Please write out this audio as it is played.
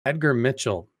Edgar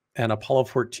Mitchell and Apollo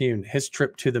 14, his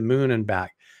trip to the moon and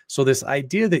back. So this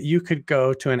idea that you could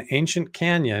go to an ancient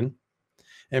canyon,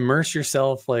 immerse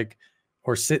yourself like,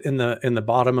 or sit in the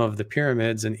bottom of the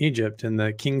pyramids in Egypt in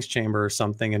the king's chamber or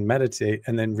something and meditate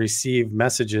and then receive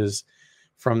messages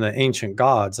from the ancient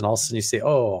gods. And all of a sudden you say,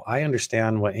 oh, I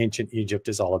understand what ancient Egypt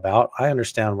is all about. I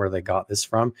understand where they got this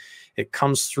from. It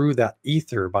comes through that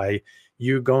ether by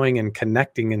you going and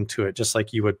connecting into it, just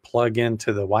like you would plug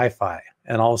into the Wi-Fi.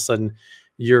 And all of a sudden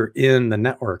you're in the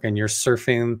network and you're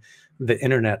surfing the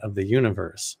internet of the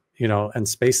universe, you know, and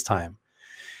space-time.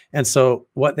 And so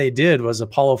what they did was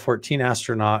Apollo 14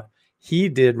 astronaut, he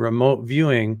did remote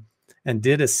viewing and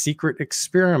did a secret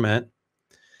experiment.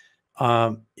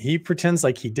 He pretends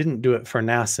like he didn't do it for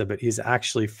NASA, but he's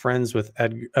actually friends with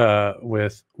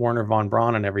Wernher von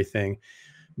Braun and everything.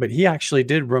 But he actually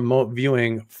did remote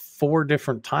viewing 4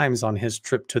 different times on his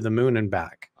trip to the moon and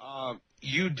back.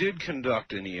 You did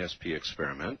conduct an ESP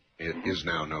experiment. It is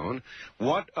now known.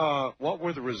 What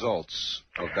were the results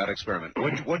of that experiment?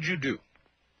 What'd you do?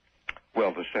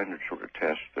 Well, the standard sort of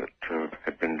test that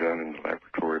had been done in the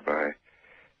laboratory by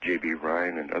J.B.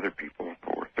 Ryan and other people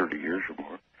for 30 years or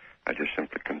more. I just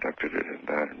simply conducted it in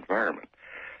that environment.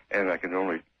 And I can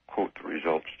only quote the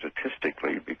results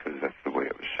statistically because that's the way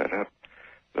it was set up.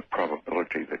 The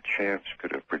probability that chance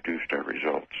could have produced our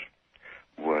results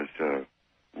was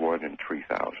 1 in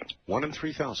 3,000. 1 in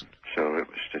 3,000. So it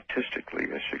was statistically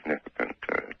a significant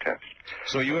test.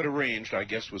 So you had arranged, I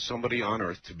guess, with somebody on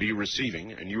Earth to be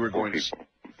receiving, and you were going to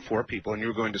 4 people, and you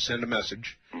were going to send a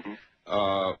message.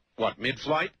 Mm-hmm. What,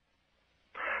 mid-flight?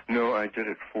 No, I did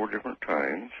it 4 different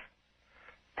times.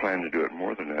 Planned to do it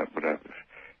more than that, but I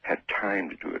had time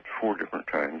to do it 4 different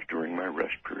times during my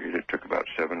rest period. It took about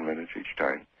 7 minutes each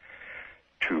time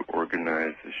to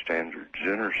organize the standard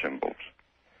Zener symbols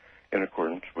in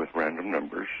accordance with random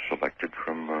numbers selected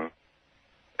from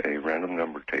a random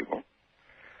number table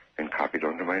and copied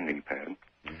onto my knee pad.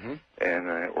 Mm-hmm.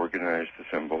 And I organized the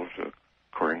symbols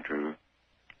according to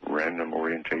random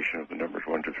orientation of the numbers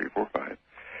 1, 2, 3, 4, 5,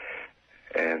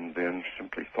 and then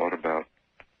simply thought about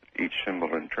each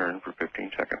symbol in turn for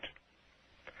 15 seconds.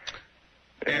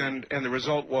 And the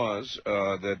result was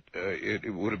that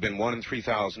it would have been 1 in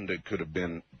 3,000. It could have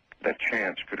been... That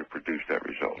chance could have produced that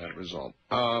result. That result.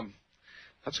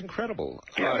 That's incredible.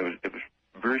 Yeah, it was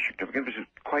very significant. It was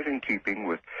quite in keeping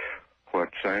with what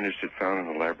scientists had found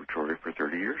in the laboratory for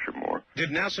 30 years or more.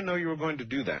 Did NASA know you were going to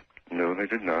do that? No, they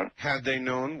did not. Had they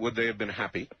known, would they have been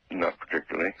happy? Not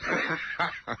particularly.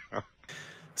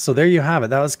 So there you have it.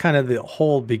 That was kind of the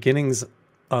whole beginnings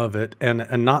of it,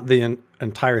 and not the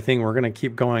entire thing. We're going to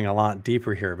keep going a lot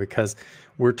deeper here because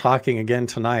we're talking again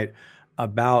tonight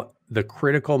about the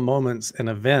critical moments and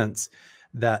events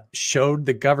that showed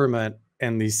the government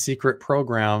and these secret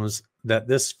programs that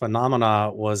this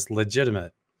phenomena was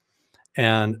legitimate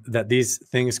and that these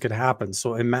things could happen.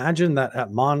 So imagine that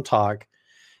at Montauk,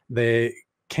 they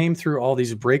came through all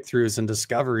these breakthroughs and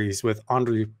discoveries with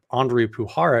Andrei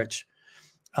Puharich,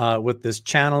 with this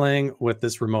channeling, with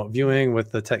this remote viewing,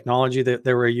 with the technology that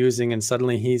they were using. And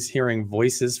suddenly he's hearing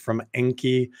voices from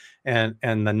Enki and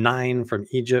the 9 from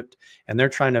Egypt. And they're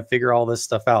trying to figure all this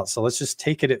stuff out. So let's just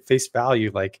take it at face value,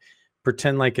 like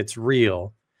pretend like it's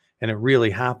real and it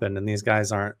really happened. And these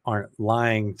guys aren't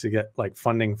lying to get like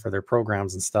funding for their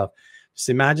programs and stuff. Just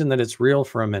imagine that it's real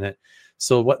for a minute.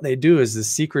 So what they do is this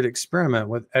secret experiment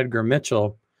with Edgar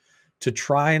Mitchell to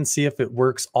try and see if it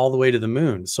works all the way to the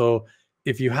moon. So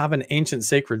if you have an ancient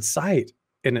sacred site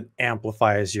and it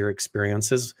amplifies your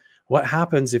experiences, what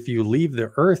happens if you leave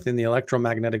the Earth in the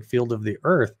electromagnetic field of the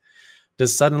Earth?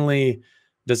 Does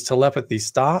telepathy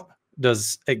stop?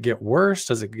 Does it get worse?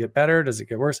 Does it get better? Does it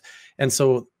get worse? And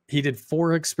so he did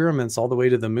 4 experiments all the way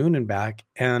to the moon and back,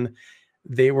 and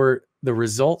the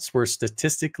results were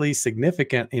statistically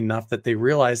significant enough that they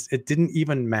realized it didn't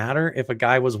even matter if a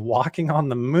guy was walking on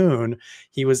the moon.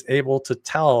 He was able to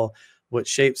tell what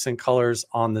shapes and colors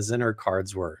on the Zener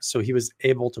cards were. So he was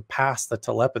able to pass the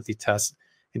telepathy test.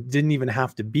 It didn't even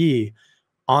have to be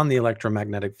on the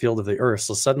electromagnetic field of the Earth.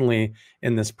 So suddenly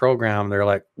in this program, they're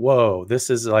like, whoa, this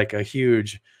is like a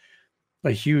huge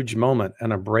moment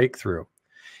and a breakthrough.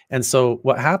 And so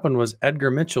what happened was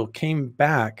Edgar Mitchell came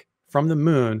back from the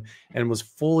moon and was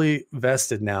fully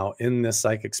vested now in this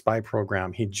psychic spy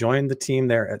program. He joined the team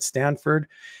there at Stanford.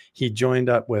 He joined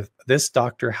up with this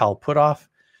Dr. Hal Puthoff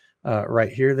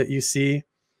right here that you see.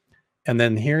 And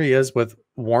then here he is with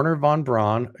Wernher von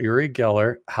Braun, Uri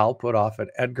Geller, Hal Puthoff, and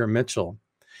Edgar Mitchell.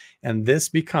 And this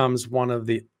becomes one of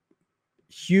the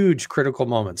huge critical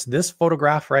moments. This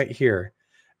photograph right here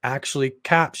actually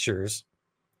captures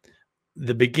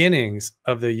the beginnings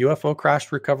of the UFO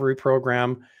crash recovery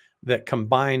program that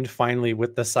combined finally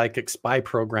with the psychic spy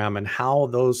program, and how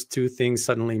those two things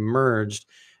suddenly merged,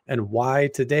 and why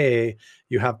today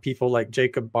you have people like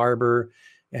Jacob Barber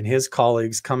and his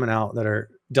colleagues coming out that are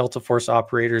Delta Force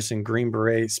operators and Green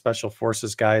Beret Special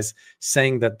Forces guys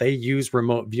saying that they use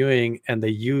remote viewing and they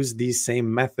use these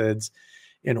same methods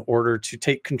in order to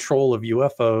take control of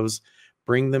UFOs,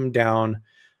 bring them down,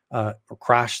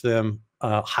 crash them,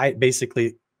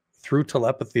 basically through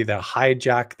telepathy, they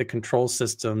hijack the control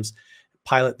systems,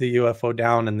 pilot the UFO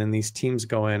down, and then these teams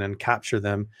go in and capture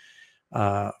them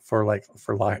for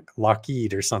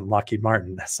Lockheed or something, Lockheed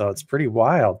Martin. So it's pretty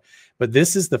wild. But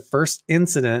this is the first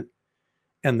incident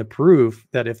and the proof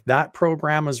that if that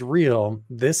program is real,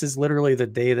 this is literally the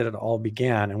day that it all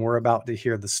began. And we're about to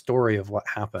hear the story of what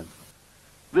happened.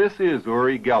 This is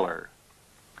Uri Geller.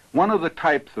 One of the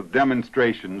types of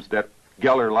demonstrations that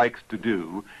Geller likes to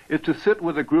do is to sit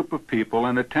with a group of people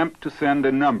and attempt to send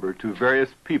a number to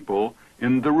various people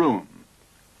in the room.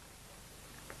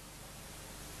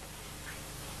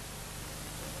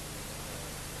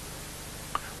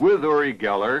 With Uri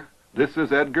Geller, this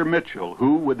is Edgar Mitchell,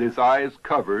 who, with his eyes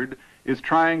covered, is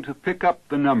trying to pick up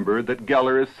the number that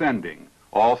Geller is sending.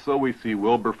 Also, we see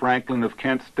Wilbur Franklin of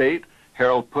Kent State,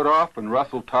 Harold Putoff, and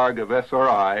Russell Targ of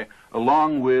SRI,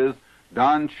 along with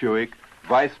Don Schuick,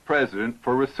 Vice President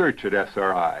for Research at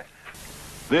SRI.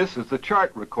 This is the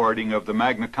chart recording of the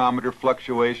magnetometer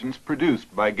fluctuations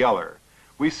produced by Geller.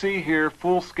 We see here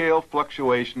full-scale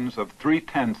fluctuations of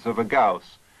 0.3 of a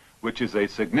Gauss, which is a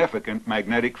significant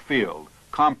magnetic field,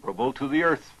 comparable to the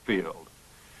Earth's field.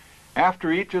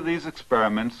 After each of these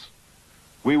experiments,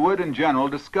 we would in general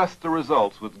discuss the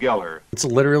results with Geller. It's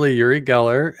literally Uri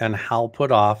Geller and Hal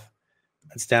Puthoff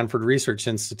at Stanford Research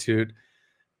Institute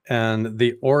and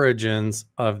the origins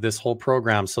of this whole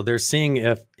program. So they're seeing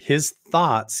if his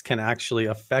thoughts can actually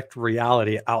affect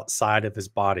reality outside of his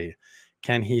body.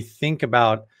 Can he think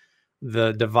about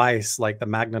the device like the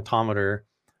magnetometer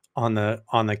on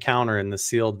the counter in the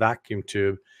sealed vacuum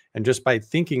tube, and just by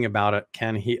thinking about it,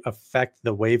 can he affect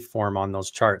the waveform on those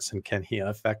charts, and can he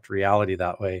affect reality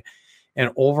that way?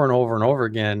 And over and over and over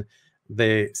again,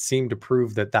 they seem to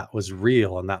prove that that was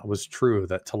real and that was true,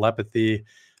 that telepathy,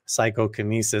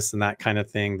 psychokinesis, and that kind of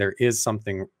thing, there is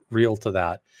something real to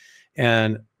that.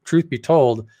 And truth be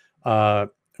told,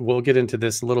 we'll get into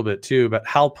this a little bit too, but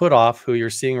Hal Puthoff, who you're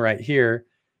seeing right here,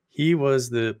 he was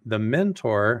the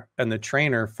mentor and the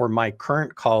trainer for my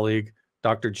current colleague,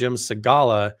 Dr. Jim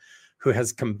Segala, who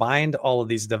has combined all of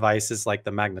these devices like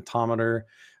the magnetometer,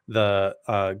 the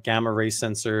gamma ray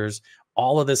sensors,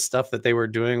 all of this stuff that they were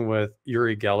doing with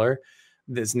Uri Geller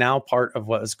is now part of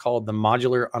what is called the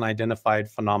Modular Unidentified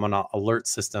Phenomena Alert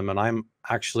System. And I'm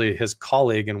actually his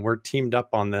colleague, and we're teamed up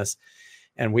on this.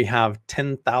 And we have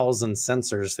 10,000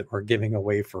 sensors that we're giving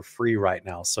away for free right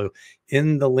now. So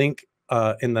in the link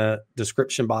in the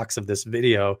description box of this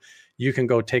video, you can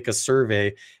go take a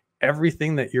survey.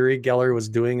 Everything that Uri Geller was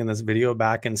doing in this video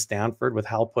back in Stanford with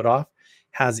Hal Puthoff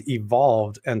has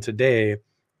evolved, and today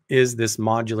is this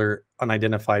Modular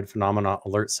Unidentified Phenomena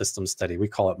Alert System study. We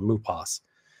call it MUPAS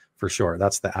for short.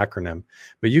 That's the acronym.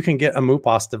 But you can get a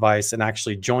MUPAS device and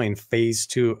actually join phase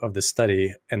 2 of the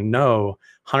study and know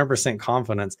 100%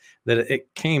 confidence that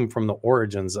it came from the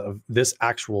origins of this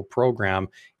actual program,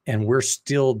 and we're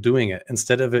still doing it.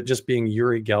 Instead of it just being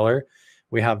Uri Geller,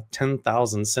 we have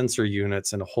 10,000 sensor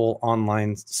units and a whole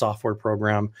online software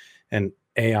program and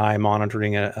AI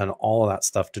monitoring it and all of that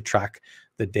stuff to track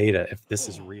the data if this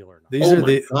is real or not.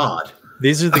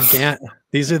 These are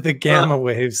the gamma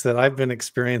waves that I've been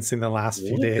experiencing the last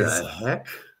few days. What the heck?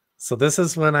 So this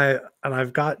is when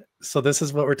this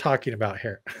is what we're talking about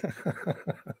here.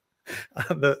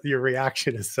 Your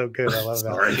reaction is so good. I love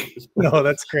that. No,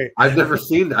 that's great. I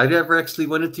never actually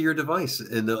went into your device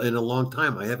in a long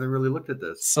time. I haven't really looked at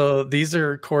this. So these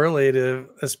are correlative,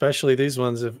 especially these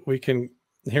ones. If we can,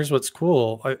 here's what's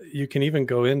cool. You can even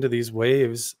go into these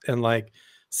waves and like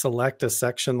select a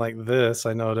section like this,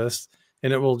 I noticed,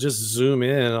 and it will just zoom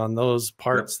in on those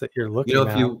parts that you're looking at.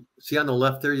 If you see on the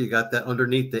left there, you got that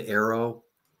underneath the arrow.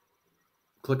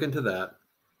 Click into that.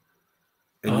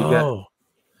 And you get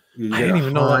I didn't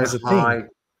even know that was a thing.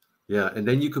 Yeah, and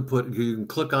then you can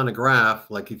click on a graph,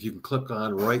 like if you can click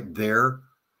on right there.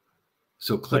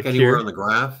 So click like anywhere here on the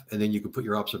graph, and then you can put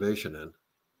your observation in.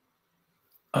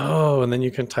 Oh, and then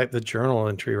you can type the journal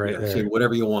entry right there. See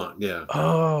whatever you want. Yeah.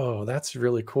 Oh, that's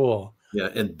really cool. Yeah,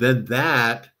 and then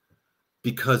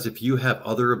because if you have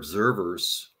other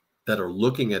observers that are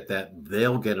looking at that,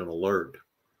 they'll get an alert.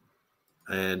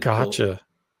 And gotcha.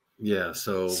 Yeah.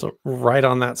 So right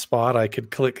on that spot, I could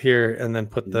click here and then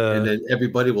put the. And then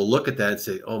everybody will look at that and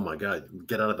say, "Oh my God,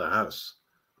 get out of the house."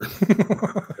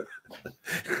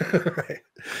 Right.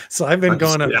 So I've been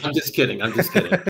going. I'm just kidding. I'm just kidding.